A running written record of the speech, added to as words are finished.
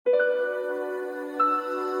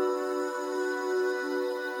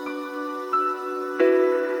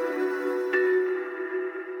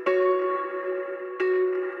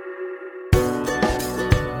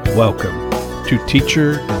Welcome to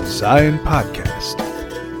Teacher in Zion Podcast.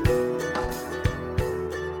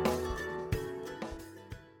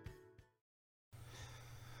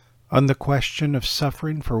 On the question of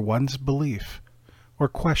suffering for one's belief, we're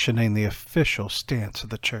questioning the official stance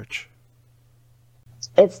of the church.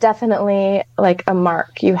 It's definitely like a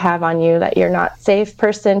mark you have on you that you're not a safe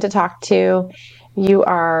person to talk to.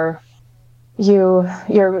 You're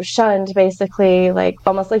shunned, basically, like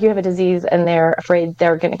almost like you have a disease and they're afraid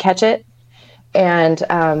they're going to catch it. And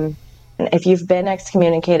if you've been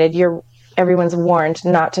excommunicated, everyone's warned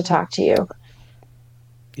not to talk to you.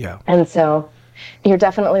 Yeah. And so you're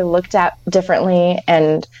definitely looked at differently,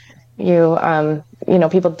 and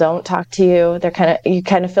people don't talk to you. You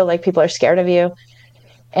kind of feel like people are scared of you.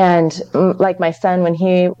 And like my son, when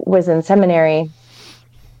he was in seminary,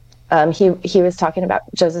 he was talking about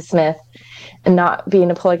Joseph Smith and not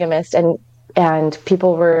being a polygamist, and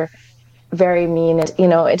people were very mean. And,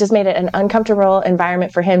 it just made it an uncomfortable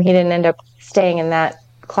environment for him. He didn't end up staying in that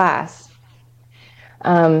class.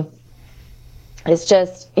 It's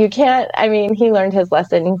just, he learned his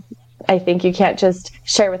lesson. I think you can't just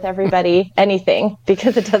share with everybody anything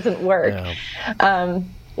because it doesn't work. Yeah.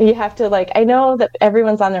 You have to, I know that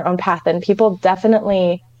everyone's on their own path, and people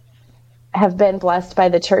definitely have been blessed by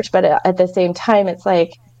the church, but at the same time, it's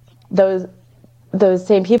like those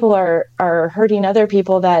same people are hurting other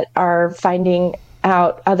people that are finding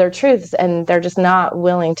out other truths, and they're just not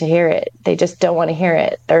willing to hear it. They just don't want to hear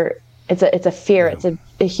it. It's a fear. Yeah. It's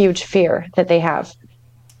a huge fear that they have.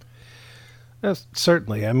 Yes,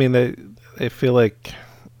 certainly. They feel like,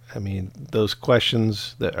 those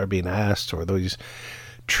questions that are being asked, or those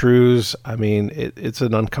truths, it's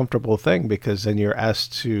an uncomfortable thing, because then you're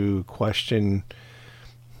asked to question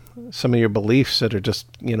some of your beliefs that are just,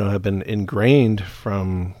 have been ingrained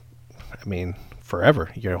from, forever,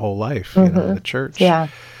 your whole life, in the church. Yeah.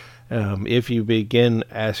 If you begin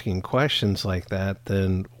asking questions like that,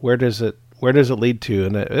 then where does it lead to?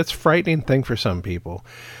 And it's a frightening thing for some people.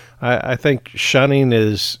 I think shunning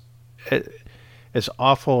is as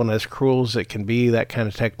awful and as cruel as it can be. That kind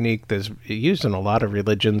of technique that's used in a lot of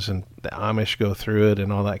religions, and the Amish go through it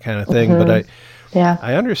and all that kind of thing. Mm-hmm. But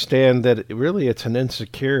I understand that it's an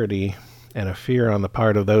insecurity and a fear on the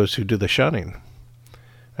part of those who do the shunning.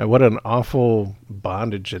 And what an awful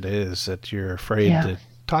bondage it is that you're afraid to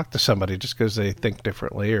talk to somebody just because they think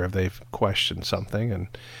differently, or if they've questioned something. And,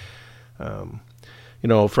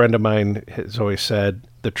 a friend of mine has always said,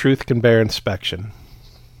 the truth can bear inspection.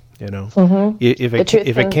 Mm-hmm. If it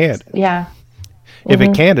can't, Mm-hmm. If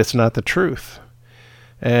it can't, it's not the truth.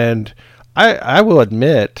 And I will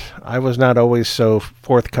admit, I was not always so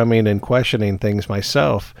forthcoming in questioning things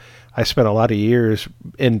myself. I spent a lot of years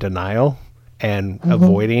in denial and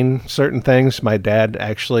avoiding certain things. My dad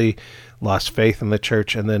actually lost faith in the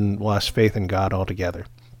church and then lost faith in God altogether.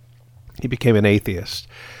 He became an atheist.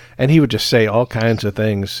 And he would just say all kinds of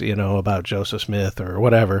things, about Joseph Smith or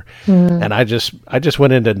whatever. Mm. And I just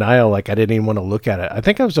went in denial, like I didn't even want to look at it. I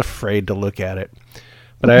think I was afraid to look at it.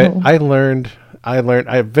 But I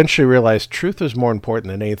eventually realized truth is more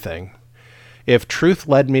important than anything. If truth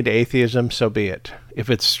led me to atheism, so be it.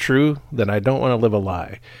 If it's true, then I don't want to live a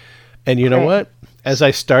lie. And you know what? As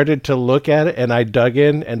I started to look at it and I dug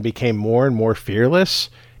in and became more and more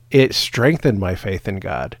fearless, it strengthened my faith in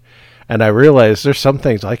God. And I realized there's some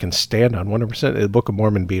things I can stand on 100%, the Book of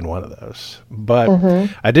Mormon being one of those. But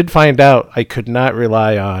I did find out I could not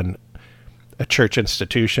rely on a church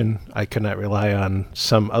institution. I could not rely on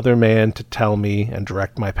some other man to tell me and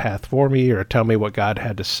direct my path for me, or tell me what God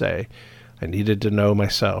had to say. I needed to know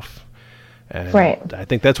myself. And I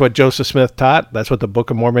think that's what Joseph Smith taught. That's what the Book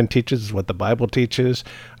of Mormon teaches, what the Bible teaches.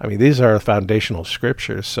 These are foundational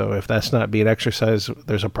scriptures. So if that's not being exercised,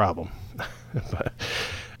 there's a problem. But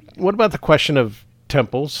what about the question of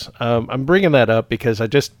temples? I'm bringing that up because I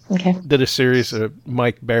just did a series,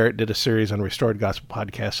 Mike Barrett did a series on Restored Gospel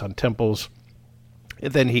Podcasts on temples.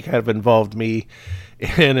 And then he kind of involved me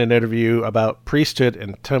in an interview about priesthood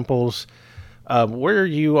and temples. Where are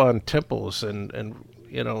you on temples and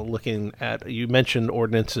looking at, you mentioned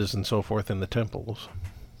ordinances and so forth in the temples.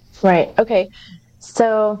 Right. Okay.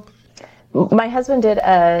 So my husband did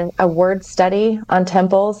a word study on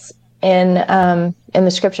temples in the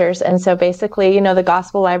scriptures. And so basically, the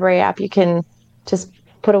Gospel Library app, you can just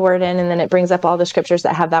put a word in and then it brings up all the scriptures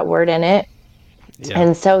that have that word in it. Yeah.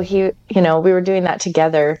 And so we were doing that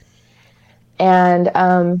together.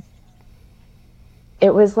 And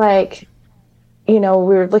it was like, we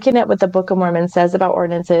were looking at what the Book of Mormon says about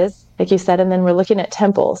ordinances, like you said, and then we're looking at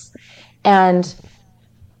temples. And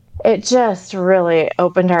it just really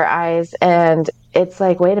opened our eyes. And it's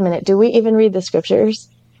like, wait a minute, do we even read the scriptures?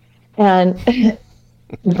 And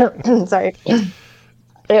sorry,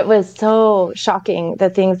 it was so shocking, the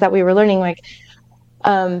things that we were learning. Like,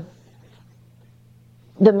 the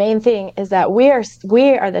main thing is that we are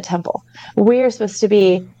the temple. We are supposed to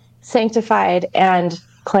be sanctified and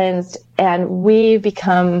cleansed, and we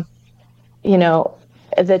become,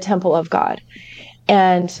 the temple of God.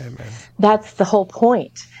 And Amen. That's the whole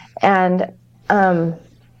point. And,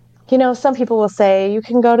 some people will say you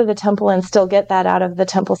can go to the temple and still get that out of the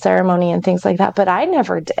temple ceremony and things like that. But I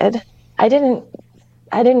never did. I didn't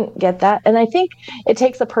get that. And I think it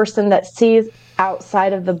takes a person that sees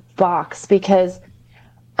outside of the box, because,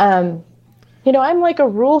 I'm like a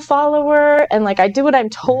rule follower, and like I do what I'm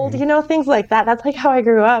told, things like that. That's like how I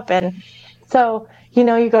grew up. And so,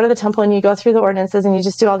 you go to the temple and you go through the ordinances and you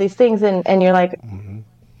just do all these things. And you're like,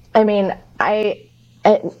 I mean, I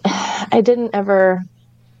didn't ever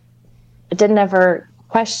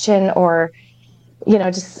question or,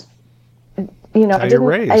 just,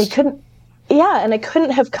 I couldn't, and I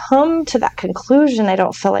couldn't have come to that conclusion. I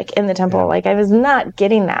don't feel like in the temple, like I was not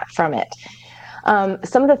getting that from it.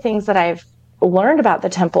 Some of the things that I've learned about the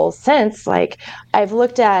temple since, like I've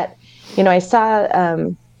looked at, I saw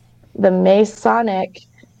the Masonic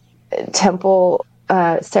temple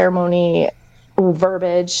ceremony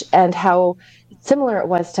verbiage and how similar it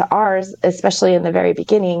was to ours, especially in the very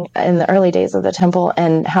beginning, in the early days of the temple,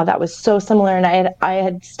 and how that was so similar. And I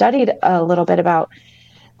had studied a little bit about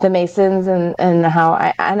the Masons and how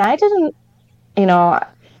I didn't,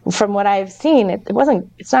 from what I've seen,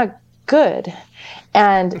 it's not good,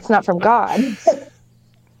 and it's not from God.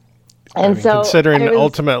 And so, considering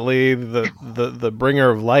ultimately the bringer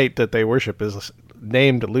of light that they worship is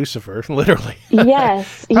named Lucifer, literally.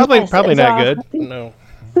 Yes. Probably not good. No.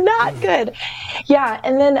 Not good. Yeah.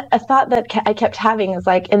 And then a thought that I kept having is,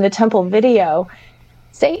 like, in the temple video,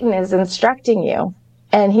 Satan is instructing you,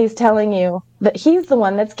 and he's telling you that he's the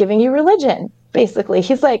one that's giving you religion. Basically,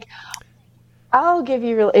 he's like, I'll give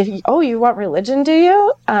you, you want religion, do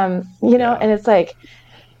you? And it's like,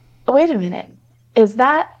 wait a minute, is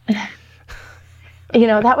that,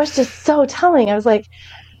 that was just so telling. I was like,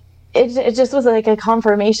 it just was like a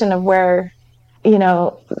confirmation of where,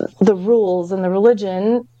 the rules and the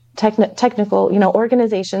religion, technical,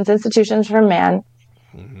 organizations, institutions from man,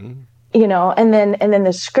 and then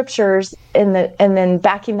the scriptures and then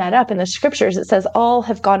backing that up in the scriptures, it says all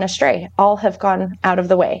have gone astray, all have gone out of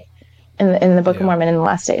the way. In the Book of Mormon in the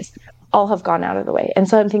last days, all have gone out of the way. And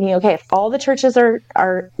so I'm thinking, okay, if all the churches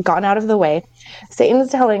are gone out of the way,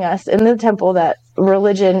 Satan's telling us in the temple that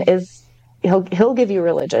religion is, he'll give you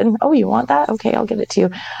religion. Oh, you want that? Okay, I'll give it to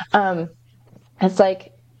you. It's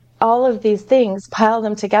like all of these things, pile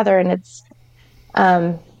them together, and it's,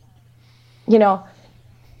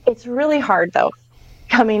 it's really hard though,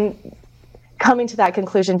 coming to that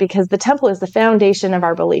conclusion, because the temple is the foundation of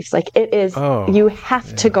our beliefs. Like, it is, you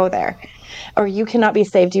have to go there, or you cannot be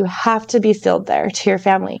saved. You have to be sealed there to your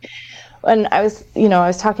family. And I was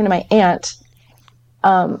talking to my aunt,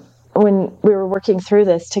 when we were working through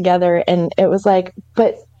this together, and it was like,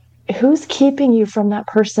 but who's keeping you from that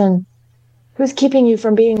person? Who's keeping you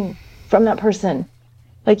from being from that person?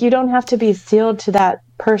 Like, you don't have to be sealed to that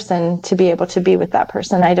person to be able to be with that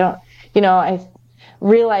person.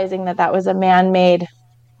 Realizing that was a man-made,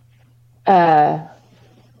 what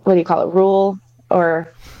do you call it, rule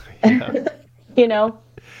or, thing.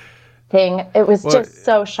 It was just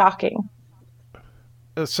so shocking.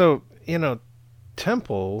 So,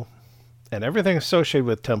 temple and everything associated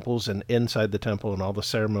with temples and inside the temple and all the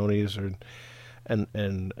ceremonies and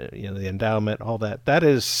the endowment, all that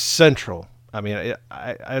is central. I mean,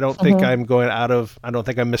 I don't think I don't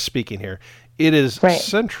think I'm misspeaking here. It is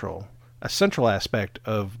central. A central aspect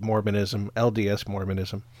of Mormonism, LDS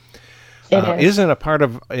Mormonism. It isn't a part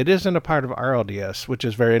of our LDS, which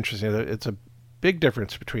is very interesting. It's a big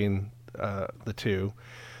difference between the two.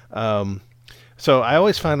 So I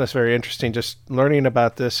always find this very interesting, just learning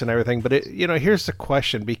about this and everything. But here's the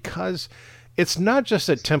question: because it's not just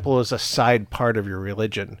that temple is a side part of your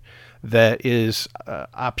religion that is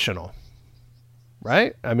optional,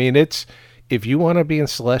 right? I mean, it's. If you want to be in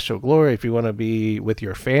celestial glory, if you want to be with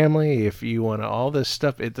your family, if you want to, all this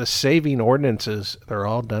stuff, the saving ordinances, they're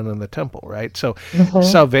all done in the temple, right? So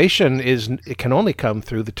salvation it can only come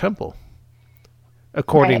through the temple,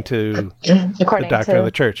 according to the doctrine of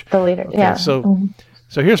the church. The leader, okay, So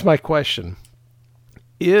here's my question.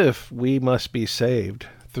 If we must be saved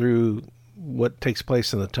through what takes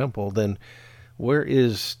place in the temple, then where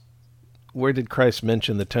did Christ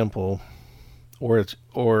mention the temple, or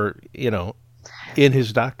in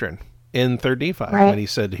his doctrine in 3rd Nephi, when he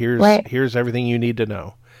said, here's everything you need to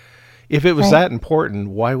know. if it was that important,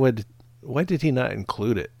 why did he not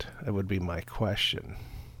include it? That would be my question.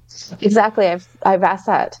 Exactly. I've asked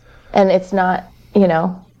that, and it's not,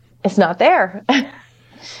 it's not there.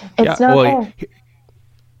 It's not there.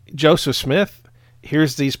 Joseph Smith,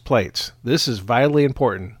 here's these plates. This is vitally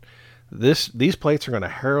important. These plates are going to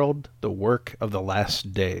herald the work of the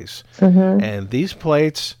last days. Mm-hmm. And these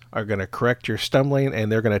plates are going to correct your stumbling,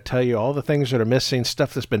 and they're going to tell you all the things that are missing,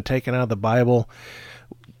 stuff that's been taken out of the Bible.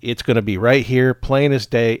 It's going to be right here, plain as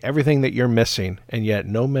day, everything that you're missing, and yet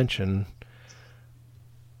no mention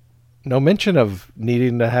of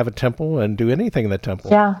needing to have a temple and do anything in the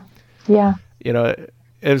temple. Yeah.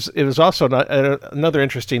 It was also another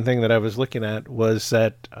interesting thing that I was looking at was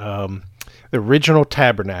that the original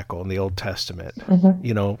tabernacle in the Old Testament,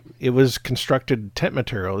 it was constructed tent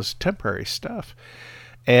materials, temporary stuff.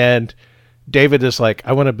 And David is like,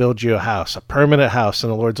 I want to build you a house, a permanent house.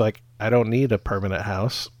 And the Lord's like, I don't need a permanent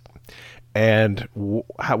house. And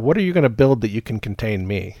what are you going to build that you can contain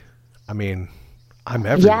me? I mean, I'm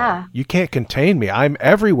everywhere. Yeah. You can't contain me. I'm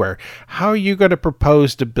everywhere. How are you going to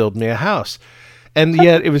propose to build me a house? And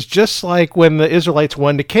yet it was just like when the Israelites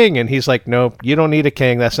wanted a king, and he's like, no, you don't need a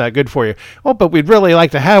king. That's not good for you. Oh, but we'd really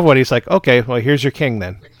like to have one. He's like, okay, well, here's your king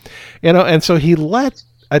then. And so he let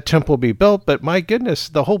a temple be built, but my goodness,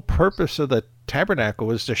 the whole purpose of the tabernacle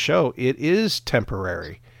was to show it is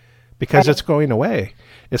temporary because it's going away.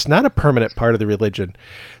 It's not a permanent part of the religion.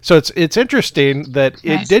 So it's interesting that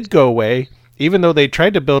it did go away. Even though they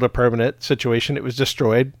tried to build a permanent situation, it was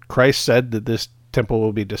destroyed. Christ said that this temple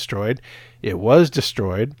will be destroyed. It was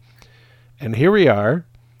destroyed. And here we are.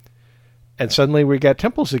 And suddenly we got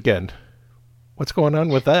temples again. What's going on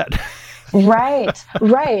with that? Right.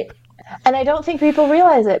 And I don't think people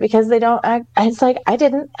realize it because they don't act. It's like, I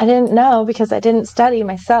didn't know because I didn't study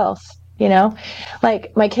myself,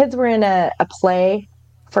 Like my kids were in a play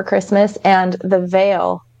for Christmas, and the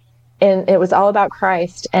veil, and it was all about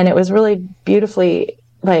Christ, and it was really beautifully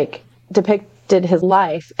depicted his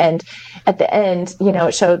life. And at the end,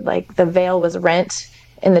 it showed like the veil was rent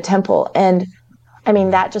in the temple. And I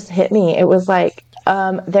mean, that just hit me. It was like,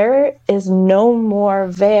 there is no more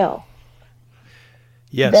veil.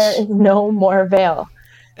 Yes. There is no more veil.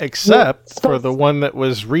 Except for the one that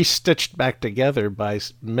was restitched back together by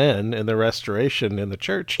men in the restoration in the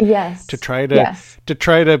church. Yes. To try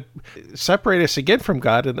to separate us again from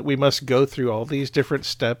God, and that we must go through all these different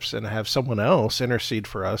steps and have someone else intercede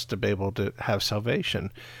for us to be able to have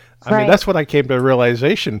salvation. I mean, that's what I came to a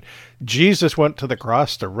realization. Jesus went to the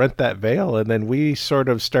cross to rent that veil, and then we sort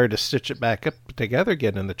of started to stitch it back up together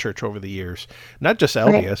again in the church over the years. Not just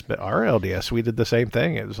LDS, but our LDS. We did the same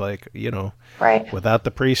thing. It was like, without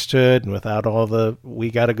the priesthood and without all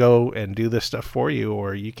we got to go and do this stuff for you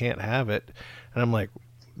or you can't have it. And I'm like,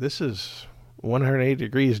 this is 180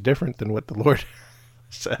 degrees different than what the Lord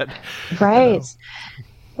said. Right.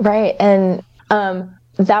 Right. And,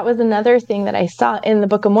 that was another thing that I saw in the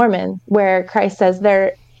Book of Mormon, where Christ says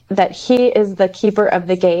that he is the keeper of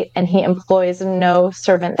the gate and he employs no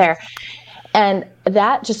servant there. And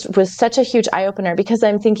that just was such a huge eye-opener, because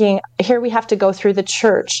I'm thinking, here we have to go through the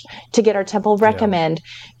church to get our temple recommend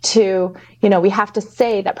to, we have to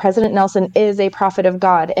say that President Nelson is a prophet of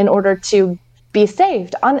God in order to be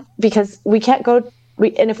saved, because we can't go,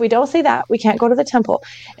 and if we don't say that, we can't go to the temple.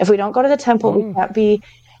 If we don't go to the temple, we can't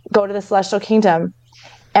go to the celestial kingdom.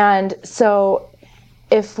 And so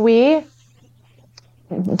if we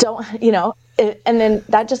don't, and then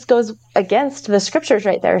that just goes against the scriptures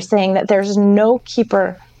right there, saying that there's no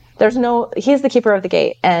keeper, he's the keeper of the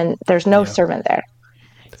gate, and there's no servant there.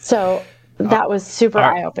 So that was super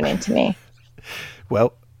eye-opening to me.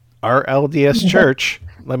 Well, our LDS church,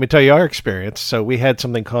 let me tell you our experience. So we had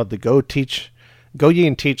something called the Go Ye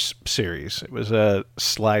and Teach series. It was a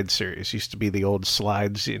slide series. It used to be the old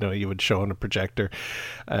slides, you would show on a projector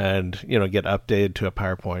and, get updated to a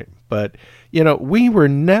PowerPoint. But, we were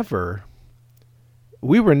never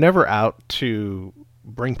out to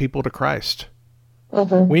bring people to Christ.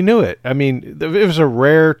 Mm-hmm. We knew it. I mean, it was a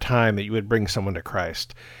rare time that you would bring someone to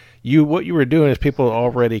Christ. What you were doing is people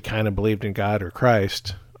already kind of believed in God or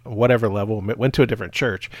Christ, whatever level, went to a different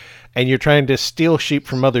church, and you're trying to steal sheep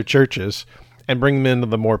from other churches and bring them into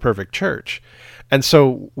the more perfect church. And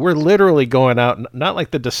so we're literally going out, not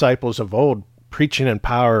like the disciples of old, preaching in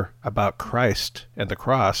power about Christ and the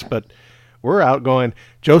cross, but we're out going,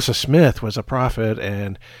 Joseph Smith was a prophet,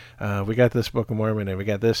 and we got this Book of Mormon, and we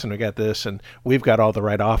got this, and we got this, and we've got all the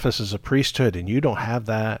right offices of priesthood, and you don't have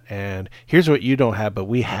that, and here's what you don't have, but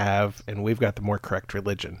we have, and we've got the more correct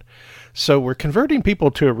religion. So we're converting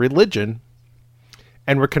people to a religion,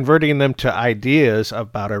 and we're converting them to ideas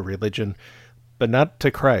about a religion, but not to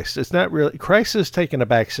Christ. It's not really, Christ is taking a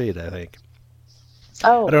back seat, I think.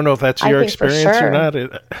 Oh, I don't know if that's your experience or not.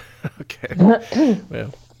 Okay.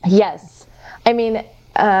 Well. Yes. I mean,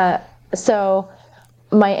 so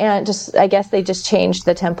my aunt I guess they just changed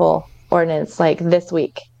the temple ordinance like this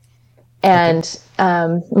week. And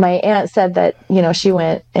my aunt said that, she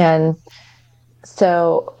went, and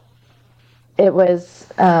so it was,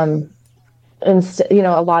 a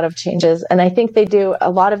lot of changes. And I think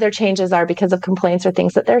a lot of their changes are because of complaints or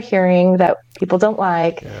things that they're hearing that people don't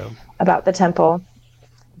like about the temple.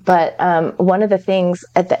 But one of the things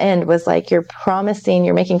at the end was like, you're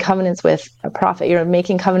making covenants with a prophet. You're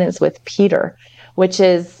making covenants with Peter, which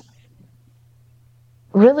is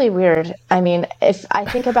really weird. I mean, if I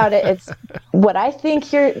think about it, it's what I think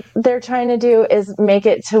they're trying to do is make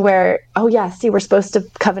it to where, oh yeah, see, we're supposed to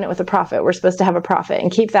covenant with a prophet. We're supposed to have a prophet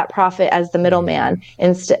and keep that prophet as the middleman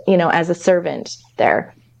instead, as a servant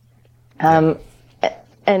there.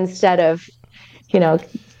 Instead of,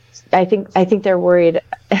 I think they're worried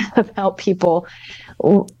about people,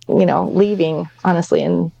 leaving, honestly,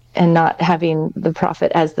 and not having the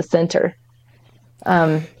prophet as the center.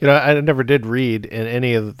 I never did read in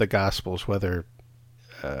any of the Gospels, whether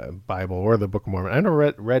Bible or the Book of Mormon. I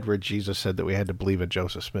never read where Jesus said that we had to believe in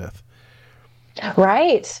Joseph Smith,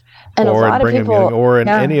 right? And or a lot in Brigham of people, Young, or in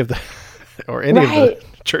any of the, or any of the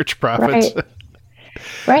church prophets.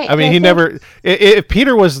 Right. I mean, if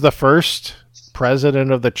Peter was the first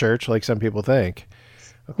president of the church, like some people think,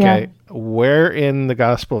 where in the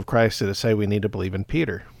Gospel of Christ did it say we need to believe in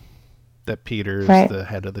Peter? That Peter is the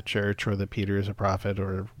head of the church, or that Peter is a prophet,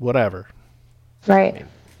 or whatever. Right. I mean,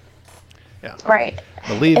 yeah. Right.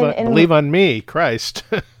 Believe on me, Christ.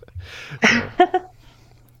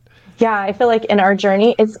 Yeah, I feel like in our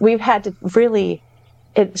journey, we've had to really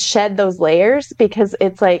shed those layers, because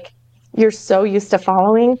it's like you're so used to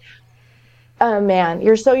following. Man,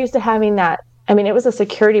 you're so used to having that. I mean, it was a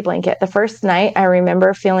security blanket. The first night, I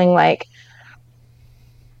remember feeling like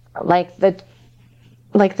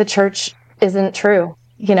the church isn't true,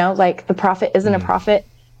 like the prophet isn't a prophet.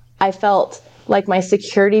 I felt like my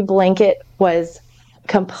security blanket was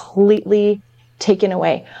completely taken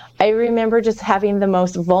away. I remember just having the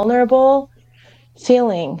most vulnerable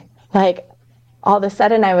feeling, like all of a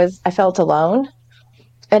sudden I felt alone,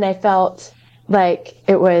 and I felt like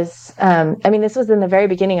it was, this was in the very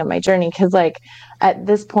beginning of my journey, because like at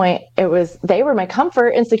this point they were my comfort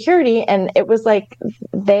and security, and it was like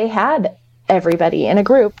they had everybody in a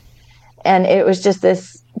group, and it was just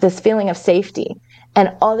this feeling of safety,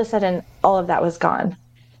 and all of a sudden all of that was gone.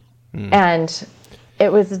 And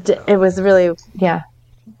it was really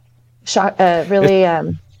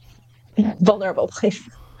vulnerable place.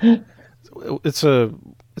 It's a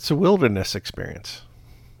wilderness experience.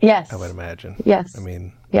 Yes, I would imagine. Yes, I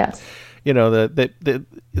mean, yes. The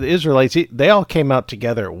Israelites, they all came out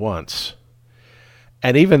together at once.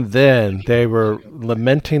 And even then, they were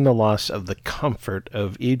lamenting the loss of the comfort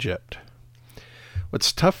of Egypt.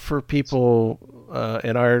 What's tough for people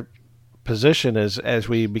in our position is, as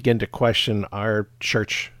we begin to question our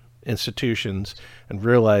church institutions and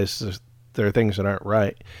realize there are things that aren't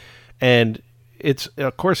right. And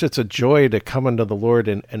of course, it's a joy to come unto the Lord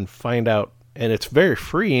and find out, and it's very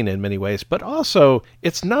freeing in many ways, but also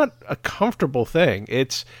it's not a comfortable thing.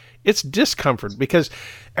 It's discomfort, because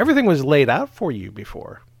everything was laid out for you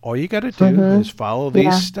before. All you got to do is follow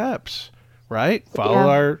these steps, right?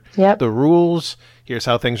 Follow the rules. Here's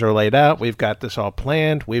how things are laid out. We've got this all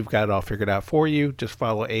planned. We've got it all figured out for you. Just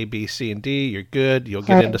follow A, B, C, and D. You're good. You'll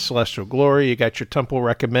get into celestial glory. You got your temple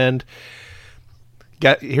recommend.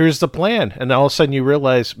 Here's the plan. And all of a sudden you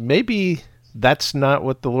realize maybe that's not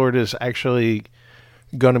what the Lord is actually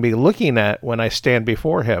going to be looking at when I stand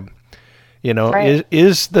before him.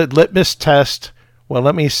 Is the litmus test, well,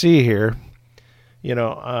 let me see here,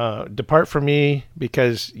 depart from me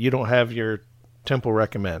because you don't have your temple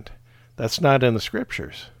recommend. That's not in the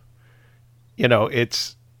scriptures.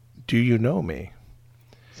 It's, do you know me?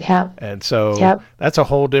 Yeah. And so that's a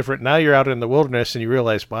whole different, now you're out in the wilderness and you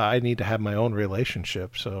realize, well, I need to have my own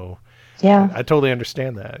relationship. So I totally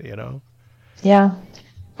understand that, Yeah.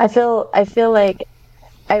 I feel like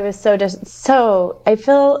I was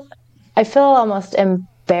I feel almost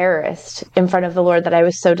embarrassed in front of the Lord that I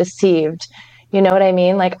was so deceived. You know what I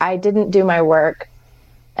mean? Like, I didn't do my work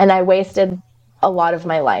and I wasted a lot of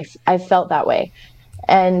my life. I felt that way.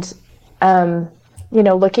 And,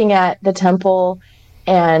 looking at the temple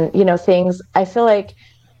and, things, I feel like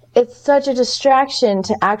it's such a distraction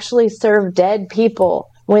to actually serve dead people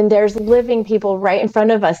when there's living people right in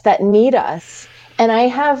front of us that need us. And I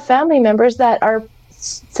have family members that are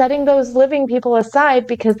setting those living people aside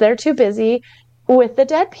because they're too busy with the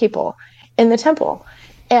dead people in the temple.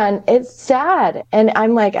 And it's sad. And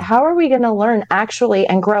I'm like, how are we going to learn actually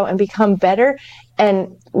and grow and become better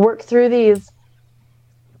and work through these,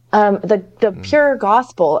 the pure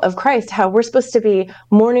gospel of Christ, how we're supposed to be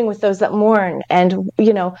mourning with those that mourn and,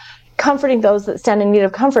 comforting those that stand in need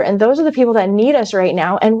of comfort. And those are the people that need us right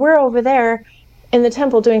now. And we're over there in the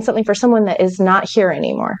temple doing something for someone that is not here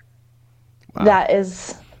anymore. Wow. That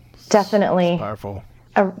is definitely powerful.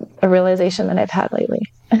 A realization that I've had lately.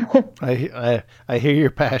 I hear your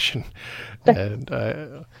passion, and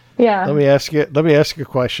yeah. Let me ask you a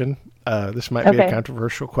question. This might be a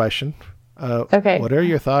controversial question. Okay. What are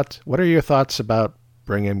your thoughts about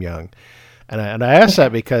Brigham Young? And I ask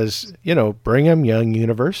that because Brigham Young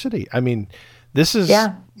University. I mean, this is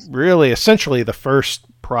really essentially the first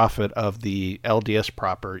prophet of the LDS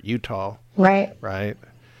proper Utah. Right. Right.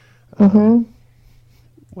 Mm-hmm.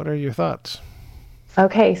 What are your thoughts?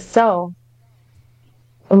 Okay, so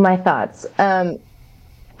my thoughts.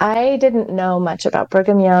 I didn't know much about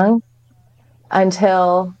Brigham Young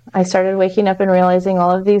until I started waking up and realizing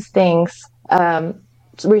all of these things,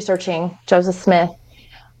 researching Joseph Smith.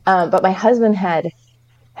 But my husband had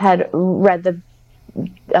read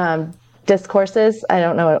the discourses. I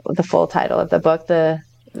don't know the full title of the book, the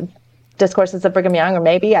Discourses of Brigham Young, or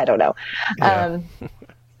maybe, I don't know. Yeah.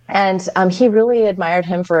 And he really admired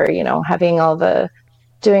him for, having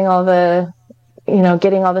doing all the,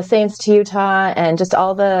 getting all the saints to Utah and just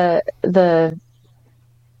all the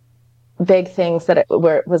big things that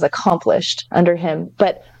was accomplished under him.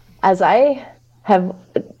 But as I have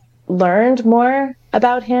learned more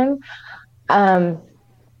about him, I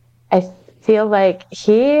feel like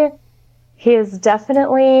he is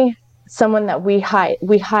definitely someone that we hide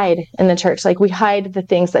in the church. Like, we hide the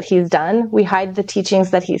things that he's done. We hide the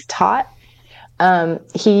teachings that he's taught.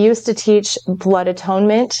 He used to teach blood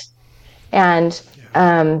atonement, and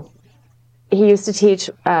he used to teach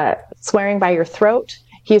swearing by your throat.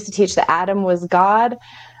 He used to teach that Adam was God.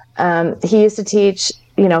 He used to teach,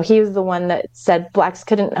 he was the one that said blacks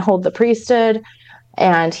couldn't hold the priesthood.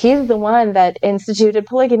 And he's the one that instituted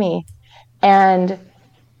polygamy. And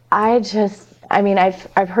I've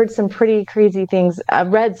heard some pretty crazy things.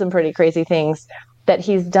 I've read some pretty crazy things that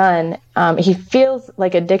he's done. He feels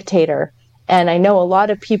like a dictator. And I know a lot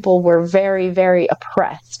of people were very, very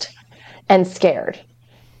oppressed and scared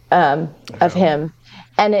of him.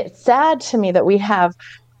 And it's sad to me that we have,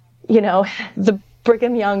 the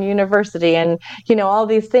Brigham Young University and, all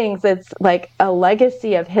these things. It's like a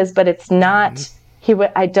legacy of his, but it's not, he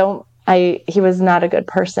was not a good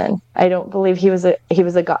person. I don't believe he was a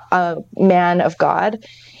man of God.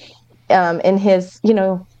 In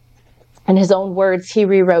his own words, he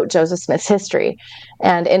rewrote Joseph Smith's history.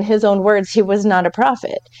 And in his own words, he was not a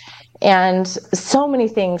prophet. And so many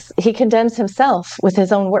things, he condemns himself with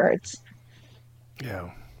his own words.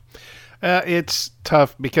 Yeah. It's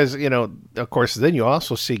tough because, of course, then you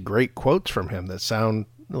also see great quotes from him that sound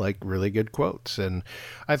like really good quotes. And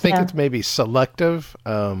I think it's maybe selective.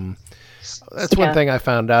 That's one thing I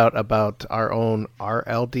found out about our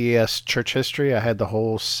LDS church history. I had the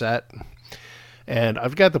whole set. And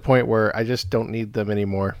I've got the point where I just don't need them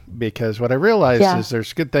anymore, because what I realized is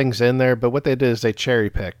there's good things in there, but what they did is they cherry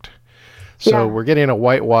picked. So we're getting a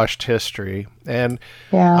whitewashed history. And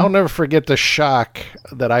I'll never forget the shock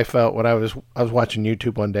that I felt when I was watching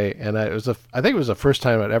YouTube one day, and I think it was the first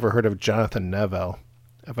time I'd ever heard of Jonathan Neville,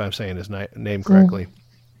 if I'm saying his name correctly.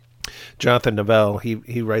 Jonathan Neville, he's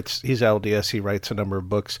LDS, he writes a number of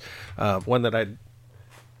books. One that I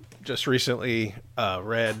just recently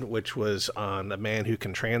read, which was on The Man Who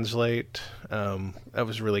Can Translate. That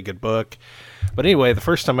was a really good book. But anyway, the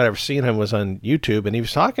first time I'd ever seen him was on YouTube, and he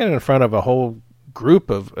was talking in front of a whole group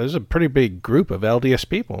it was a pretty big group of LDS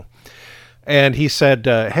people. And he said,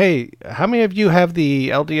 hey, how many of you have the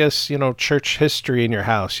LDS, church history in your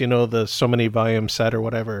house? The so many volume set or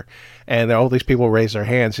whatever. And all these people raise their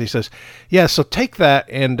hands. He says, yeah, so take that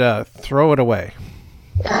and throw it away.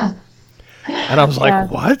 And I was like,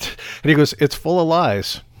 what? And he goes, it's full of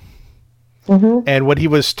lies. Mm-hmm. And what he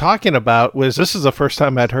was talking about was, this is the first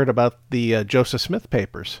time I'd heard about the Joseph Smith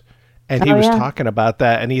papers. And he was talking about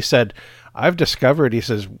that. And he said, I've discovered, he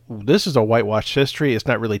says, this is a whitewashed history. It's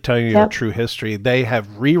not really telling you the true history. They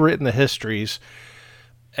have rewritten the histories.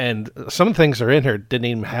 And some things that are in here didn't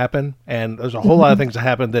even happen. And there's a whole lot of things that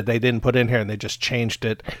happened that they didn't put in here, and they just changed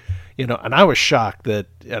it. And I was shocked that,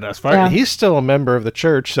 as far as he's still a member of the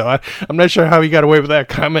church, so I'm not sure how he got away with that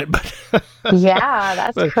comment, but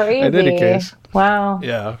that's crazy. In any case, wow,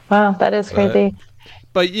 that is crazy.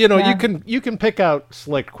 But you can pick out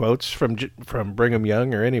select quotes from Brigham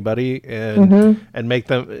Young or anybody, and make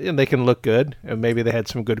them, and they can look good, and maybe they had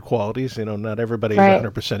some good qualities. Not everybody's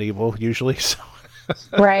 100% evil usually. So.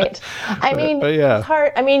 Right. I mean, but yeah. It's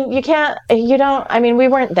hard. I mean, we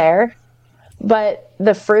weren't there, but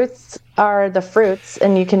the fruits are the fruits,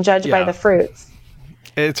 and you can judge by the fruits.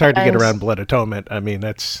 It's hard to get around blood atonement. I mean,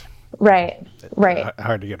 that's right.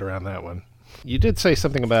 Hard to get around that one. You did say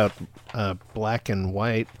something about black and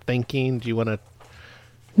white thinking. Do you want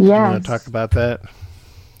to talk about that?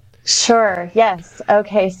 Sure. Yes.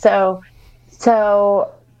 Okay. So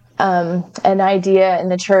an idea in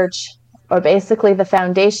the church, or basically the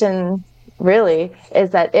foundation, really,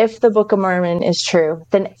 is that if the Book of Mormon is true,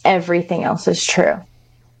 then everything else is true.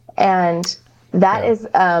 And that is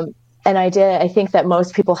an idea I think that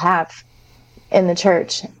most people have in the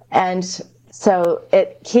church. And so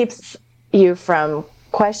it keeps you from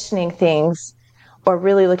questioning things or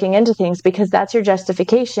really looking into things, because that's your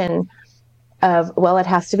justification of, well, it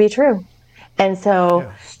has to be true. And so,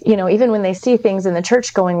 even when they see things in the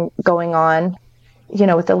church going on,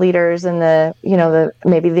 with the leaders and the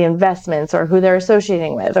maybe the investments or who they're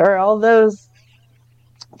associating with, or all those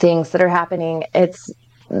things that are happening,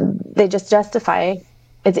 they just justify.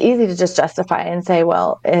 It's easy to just justify and say,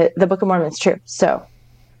 well, the Book of Mormon is true. So,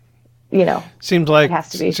 seems like it has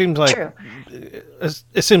to be true.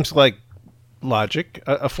 It seems like logic,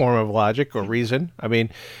 a form of logic or reason. I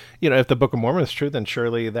mean, if the Book of Mormon is true, then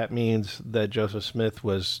surely that means that Joseph Smith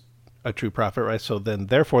was a true prophet, right? So then,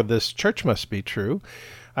 therefore, this church must be true.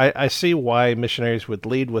 I see why missionaries would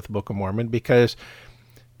lead with Book of Mormon, because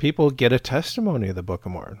people get a testimony of the Book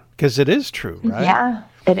of Mormon, because it is true, right? Yeah,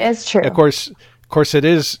 it is true. Of course, it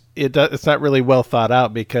is. It's not really well thought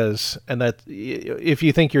out, if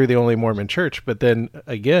you think you're the only Mormon church, but then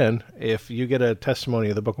again, if you get a testimony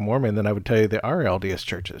of the Book of Mormon, then I would tell you that our LDS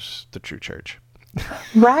church is the true church.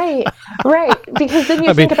 Right. Because then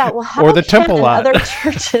you think about, well, how or the temple lot. Other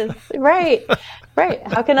churches, right.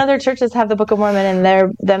 How can other churches have the Book of Mormon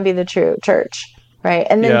and them be the true church, right?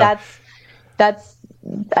 And then that's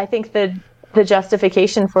I think the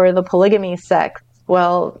justification for the polygamy sect.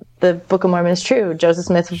 Well, the Book of Mormon is true. Joseph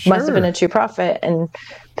Smith must have been a true prophet, and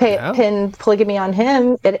pin polygamy on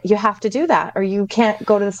him. You have to do that, or you can't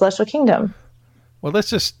go to the celestial kingdom. Well,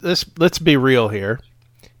 let's be real here.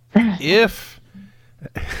 If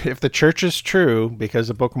the church is true, because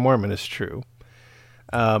the Book of Mormon is true,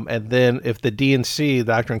 and then if the D&C,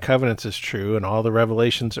 Doctrine and Covenants, is true, and all the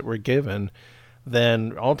revelations that were given,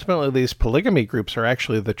 then ultimately these polygamy groups are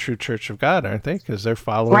actually the true Church of God, aren't they? Because they're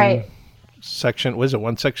following section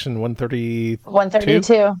 132?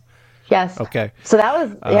 132. Yes. Okay. So that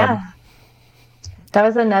was that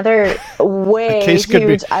was another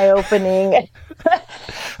huge eye-opening.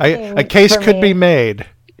 A case could be made.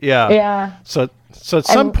 Yeah. So at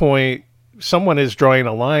some point, someone is drawing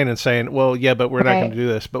a line and saying, "Well, yeah, but we're not going to do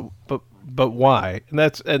this." But why?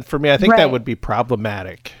 And for me, I think that would be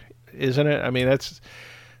problematic, isn't it? I mean,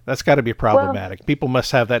 that's got to be problematic. Well, people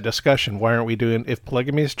must have that discussion. Why aren't we doing? If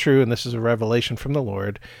polygamy is true and this is a revelation from the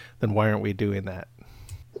Lord, then why aren't we doing that?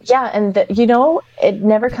 Yeah, and it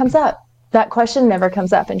never comes up. That question never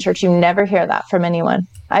comes up in church. You never hear that from anyone.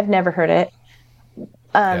 I've never heard it.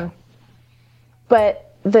 But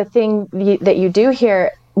the thing that you do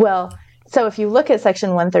hear, so if you look at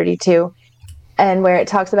section 132, and where it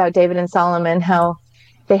talks about David and Solomon, how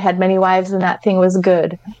they had many wives and that thing was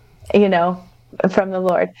good, from the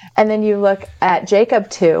Lord. And then you look at Jacob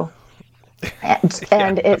too,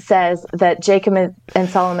 and it says that Jacob and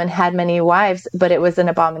Solomon had many wives, but it was an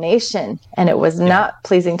abomination and it was not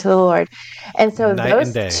pleasing to the Lord. And so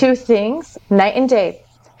those two things, night and day,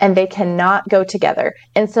 and they cannot go together.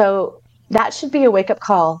 And so that should be a wake-up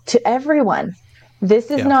call to everyone. This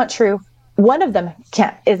is not true. One of them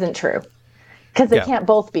isn't true, because they can't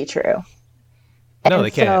both be true. No, they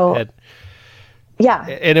can't.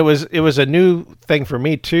 And it was a new thing for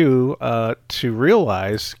me too, to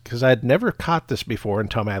realize, because I'd never caught this before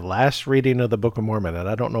until my last reading of the Book of Mormon, and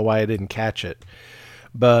I don't know why I didn't catch it,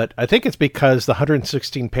 but I think it's because the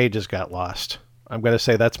 116 pages got lost. I'm going to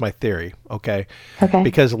say that's my theory. Okay.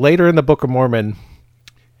 Because later in the Book of Mormon,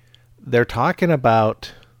 they're talking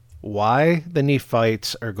about why the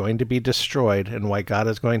Nephites are going to be destroyed and why God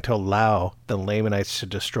is going to allow the Lamanites to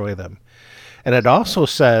destroy them. And it also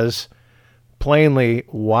says plainly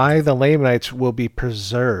why the Lamanites will be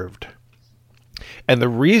preserved. And the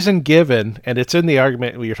reason given, and it's in the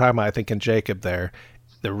argument you're talking about, I think, in Jacob there,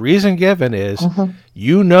 the reason given is,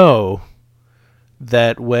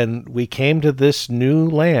 that when we came to this new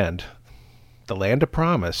land, the land of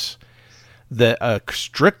promise, that a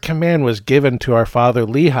strict command was given to our father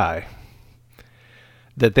Lehi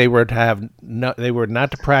that they were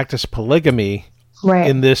not to practice polygamy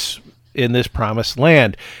in this promised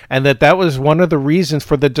land, and that was one of the reasons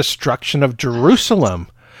for the destruction of Jerusalem.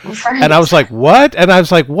 Right. And I was like, what? And I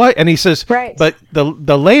was like, what? And he says, right. But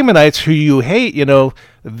the Lamanites who you hate,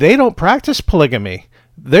 they don't practice polygamy.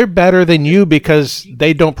 They're better than you because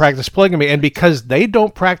they don't practice polygamy. And because they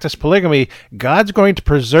don't practice polygamy, God's going to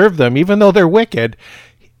preserve them, even though they're wicked.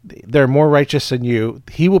 They're more righteous than you.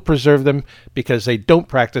 He will preserve them because they don't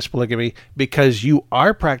practice polygamy. Because you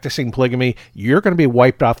are practicing polygamy, you're going to be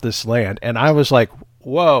wiped off this land. And I was like,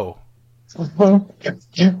 whoa.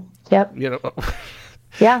 Mm-hmm. Yep.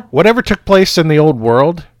 Yeah. Whatever took place in the old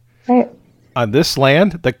world, right, on this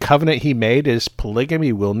land, the covenant he made is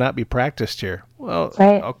polygamy will not be practiced here. Well,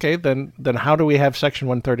 right. Okay, then how do we have Section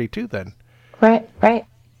 132 then? Right.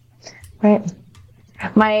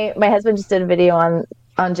 My husband just did a video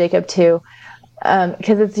on Jacob too,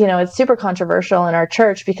 because it's super controversial in our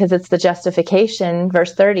church because it's the justification.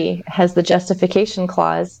 Verse 30 has the justification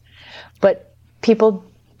clause, but people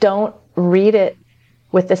don't read it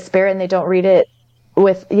with the Spirit, and they don't read it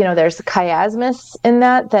with, there's chiasmus in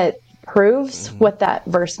that proves what that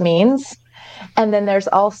verse means. And then there's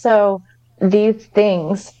also these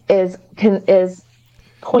things is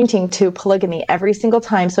pointing to polygamy every single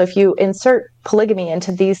time. So if you insert polygamy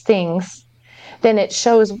into these things, then it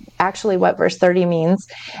shows actually what verse 30 means.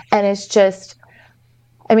 And it's just,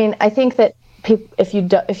 I think that if you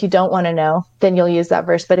don't want to know, then you'll use that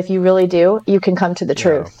verse. But if you really do, you can come to the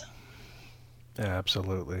truth. Yeah,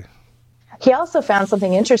 absolutely. He also found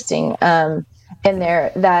something interesting in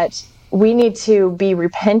there, that we need to be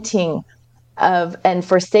repenting of and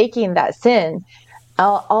forsaking that sin.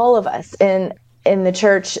 All of us in the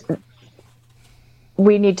church,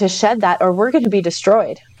 we need to shed that, or we're going to be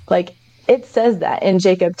destroyed. Like it says that in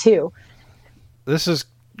Jacob 2. This is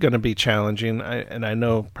going to be challenging, and I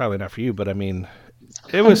know probably not for you, but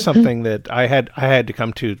it was something that I had to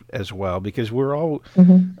come to as well, because we're all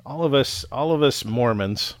of us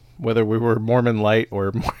Mormons, whether we were Mormon Light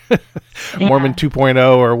or Mormon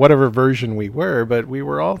 2.0 or whatever version we were, but we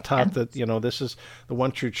were all taught that, this is the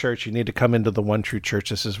one true church. You need to come into the one true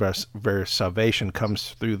church. This is where salvation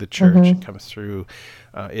comes through the church. It comes through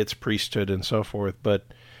its priesthood and so forth. But,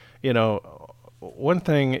 one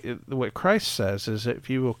thing, what Christ says is,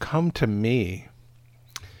 if you will come to me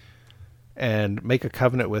and make a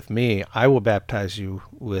covenant with me, I will baptize you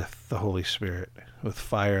with the Holy Spirit, with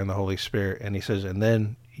fire and the Holy Spirit. And he says, and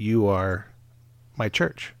then you are my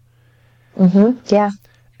church. Yeah.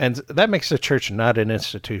 And that makes the church not an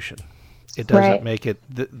institution. It doesn't make it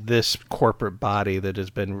this corporate body that has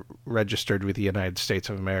been registered with the United States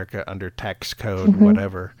of America under tax code,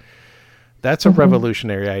 whatever. That's a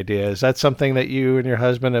revolutionary idea. Is that something that you and your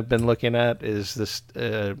husband have been looking at? Is this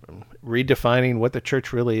redefining what the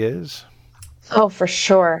church really is? Oh, for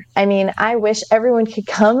sure. I wish everyone could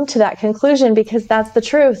come to that conclusion, because that's the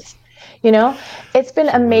truth. It's been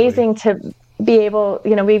amazing to be able,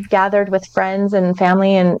 we've gathered with friends and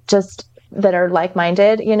family and just that are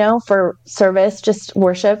like-minded, for service, just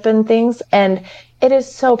worship and things. And it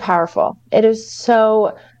is so powerful. It is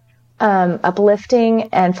so uplifting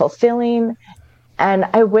and fulfilling. And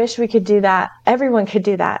I wish we could do that. Everyone could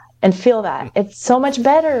do that and feel that. It's so much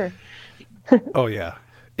better. Oh, yeah.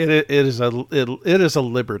 It is a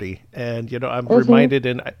liberty. And, I'm reminded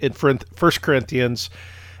in 1 Corinthians,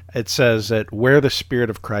 it says that where the Spirit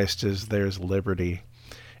of Christ is, there's liberty.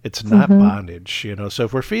 It's not bondage, So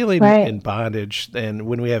if we're feeling in bondage, and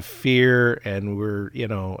when we have fear and we're,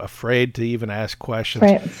 afraid to even ask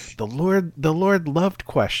questions, the Lord loved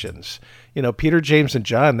questions. Peter, James, and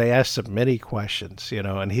John, they asked so many questions,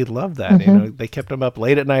 and he loved that. They kept him up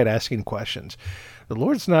late at night asking questions. The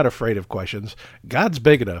Lord's not afraid of questions. God's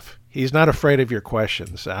big enough. He's not afraid of your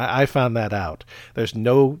questions. I found that out. There's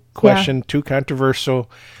no question too controversial.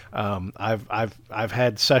 I've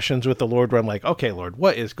had sessions with the Lord where I'm like, okay, Lord,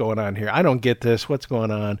 what is going on here? I don't get this. What's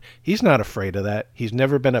going on? He's not afraid of that. He's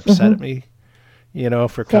never been upset at me,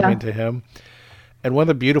 for coming to him. And one of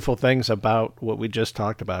the beautiful things about what we just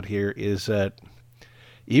talked about here is that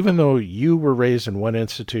even though you were raised in one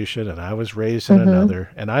institution and I was raised in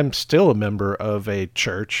another, and I'm still a member of a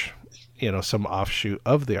church, some offshoot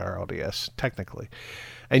of the RLDS technically,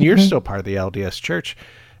 and you're still part of the LDS church.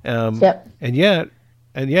 And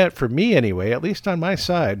yet for me anyway, at least on my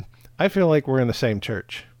side, I feel like we're in the same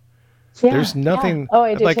church. There's nothing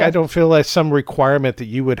I do too. I don't feel like some requirement that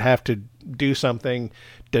you would have to do something,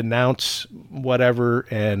 denounce whatever,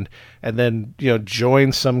 and then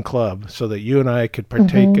join some club so that you and I could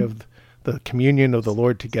partake of the communion of the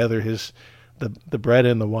Lord together, his the bread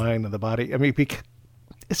and the wine and the body. I mean,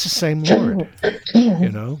 it's the same Lord, you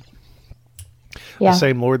know, the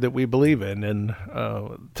same Lord that we believe in. And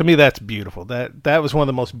to me, that's beautiful. That was one of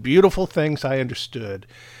the most beautiful things I understood,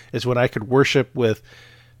 is when I could worship with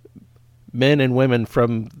men and women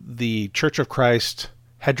from the Church of Christ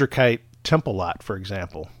Hedrickite temple lot, for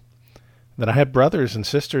example, that I had brothers and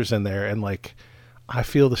sisters in there, and like, I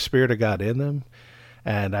feel the Spirit of God in them.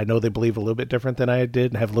 And I know they believe a little bit different than I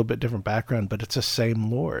did and have a little bit different background, but it's the same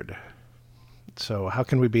Lord. So how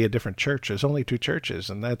can we be a different church? There's only two churches,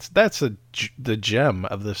 and that's the gem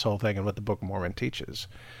of this whole thing and what the Book of Mormon teaches.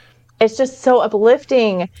 It's just so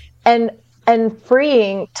uplifting and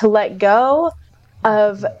freeing to let go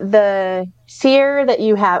of the fear that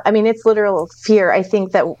you have. I mean, it's literal fear, I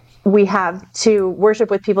think, that we have to worship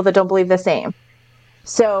with people that don't believe the same.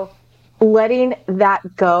 So letting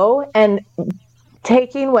that go and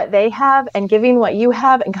taking what they have and giving what you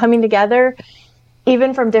have and coming together,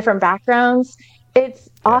 even from different backgrounds, it's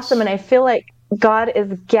awesome. And I feel like God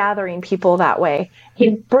is gathering people that way.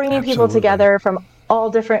 He's bringing people together from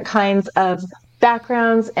all different kinds of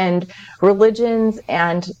backgrounds and religions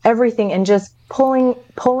and everything, and just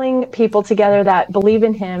pulling people together that believe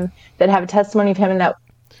in him, that have a testimony of him,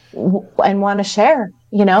 and want to share,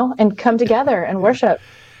 you know, and come together and worship.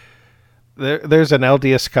 There's an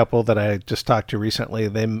LDS couple that I just talked to recently.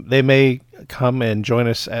 They may come and join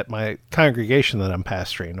us at my congregation that I'm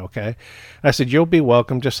pastoring. Okay, and I said, you'll be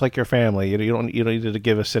welcome, just like your family. You don't need to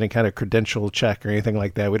give us any kind of credential check or anything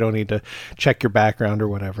like that. We don't need to check your background or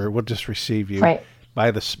whatever. We'll just receive you by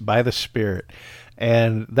the Spirit,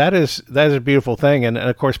 and that is a beautiful thing. And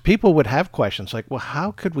of course, people would have questions like, well,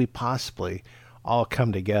 how could we possibly all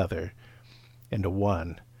come together into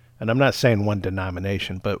one? And I'm not saying one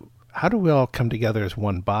denomination, but how do we all come together as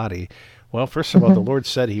one body? Well, first of all, the Lord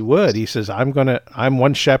said he would. He says, I'm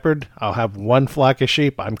one shepherd. I'll have one flock of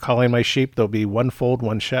sheep. I'm calling my sheep. There'll be one fold,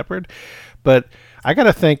 one shepherd. But I got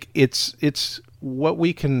to think it's what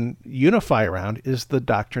we can unify around is the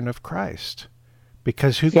doctrine of Christ,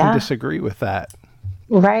 because who can disagree with that?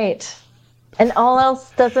 Right. And all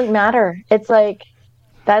else doesn't matter. It's like,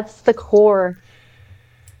 that's the core.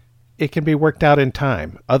 It can be worked out in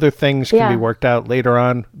time. Other things can be worked out later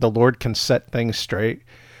on. The Lord can set things straight.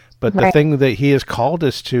 But the thing that he has called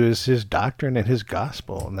us to is his doctrine and his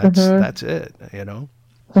gospel. And that's it, you know?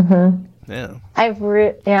 Yeah. I've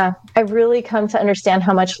really come to understand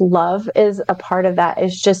how much love is a part of that.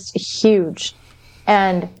 It's just huge.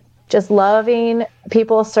 And just loving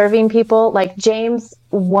people, serving people, like James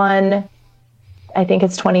 1, I think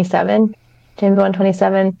it's 27. James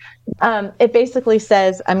 1:27. It basically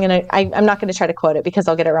says, I'm not gonna try to quote it because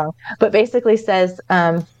I'll get it wrong, but basically says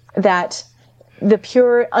that the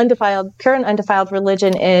pure and undefiled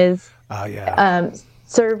religion is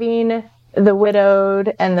serving the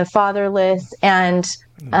widowed and the fatherless and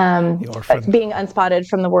being unspotted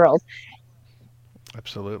from the world.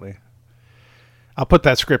 Absolutely. I'll put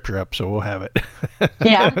that scripture up so we'll have it.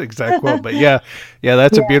 Yeah. Exact quote. But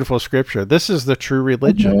that's a beautiful scripture. This is the true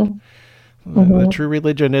religion. The true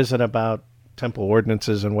religion isn't about temple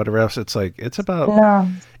ordinances and whatever else.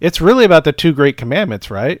 It's really about the two great commandments,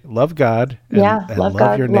 right? Love God and love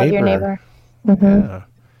God, your neighbor. Love your neighbor.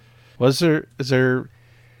 Yeah. Is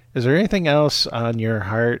there anything else on your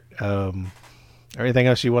heart, or anything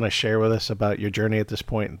else you want to share with us about your journey at this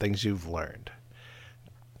point and things you've learned?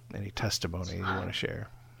 Any testimony you want to share?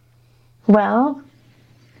 Well,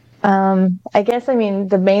 I guess,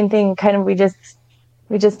 the main thing kind of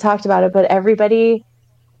we just talked about it, but everybody,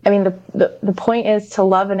 the point is to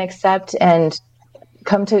love and accept and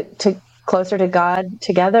come to closer to God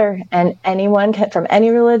together, and anyone from any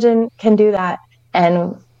religion can do that.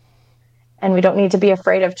 And we don't need to be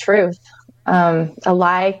afraid of truth. A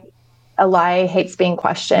lie hates being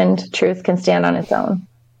questioned. Truth can stand on its own,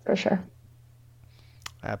 for sure.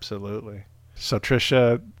 Absolutely. So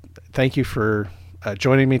Trisha, thank you for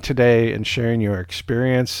joining me today and sharing your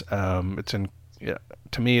experience.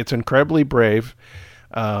 To me, it's incredibly brave,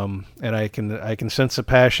 and I can sense the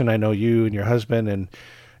passion. I know you and your husband and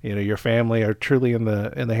your family are truly in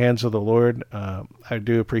the hands of the Lord. I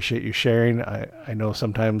do appreciate you sharing. I know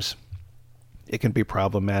sometimes it can be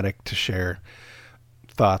problematic to share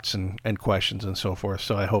thoughts and questions and so forth.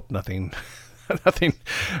 So I hope nothing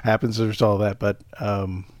happens as a result of that. But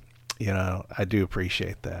I do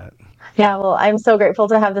appreciate that. Yeah, well, I'm so grateful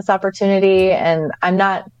to have this opportunity, and I'm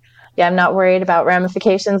not worried about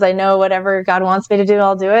ramifications. I know whatever God wants me to do,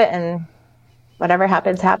 I'll do it, and whatever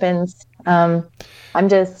happens. I'm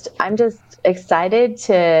just excited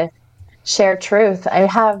to share truth.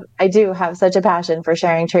 I do have such a passion for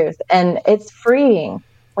sharing truth, and it's freeing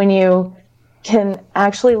when you can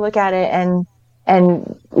actually look at it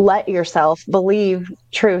and let yourself believe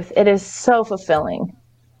truth, it is so fulfilling.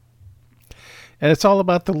 And it's all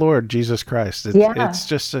about the Lord Jesus Christ. It's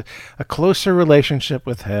just a closer relationship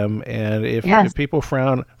with Him. And if people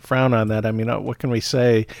frown on that, I mean, what can we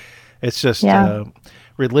say? It's just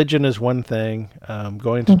religion is one thing,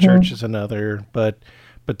 going to church is another, but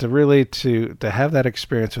to really to have that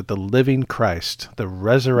experience with the living Christ, the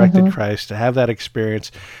resurrected Christ, to have that experience,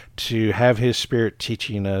 to have His Spirit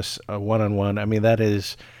teaching us one-on-one. I mean,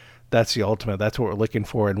 that's the ultimate. That's what we're looking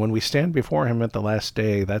for. And when we stand before Him at the last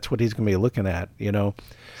day, that's what He's going to be looking at.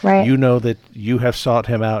 Right. You know that you have sought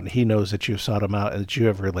Him out, and He knows that you've sought Him out, and that you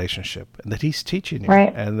have a relationship, and that He's teaching you.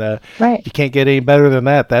 Right. And you can't get any better than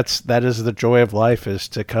that. That is the joy of life, is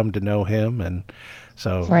to come to know Him. And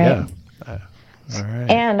so, yeah. All right.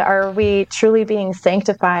 And are we truly being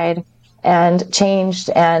sanctified and changed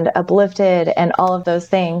and uplifted and all of those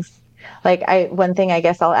things? Like, one thing I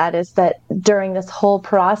guess I'll add is that during this whole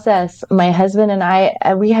process, my husband and I,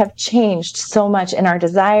 we have changed so much in our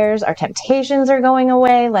desires. Our temptations are going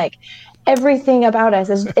away. Like, everything about us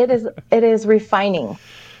it is refining,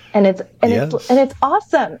 and it's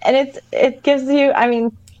awesome, and it gives you, I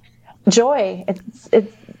mean, joy.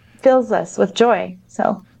 It fills us with joy.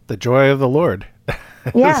 So the joy of the Lord.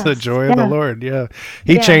 It's the joy of the Lord. Yeah,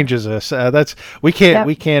 He changes us. We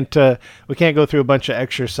can't go through a bunch of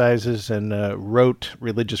exercises and rote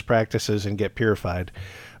religious practices and get purified.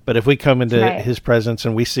 But if we come into His presence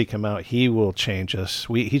and we seek Him out, He will change us.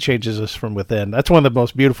 He changes us from within. That's one of the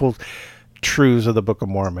most beautiful truths of the Book of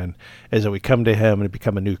Mormon, is that we come to Him and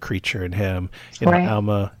become a new creature in Him.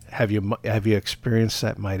 Alma, have you experienced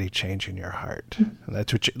that mighty change in your heart? And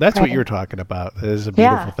that's what you're talking about. It is a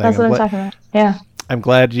beautiful thing. That's what I'm talking about. Yeah. I'm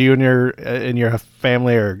glad you and your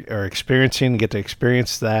family are experiencing, get to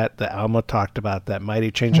experience that. The Alma talked about that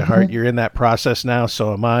mighty change of heart. You're in that process now.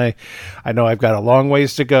 So am I. I know I've got a long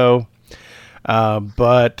ways to go,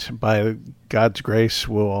 but by God's grace,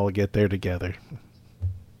 we'll all get there together.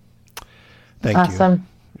 Thank you. Awesome.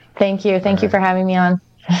 Thank you. Thank you for having me on.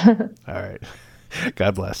 All right.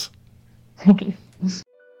 God bless. Thank you.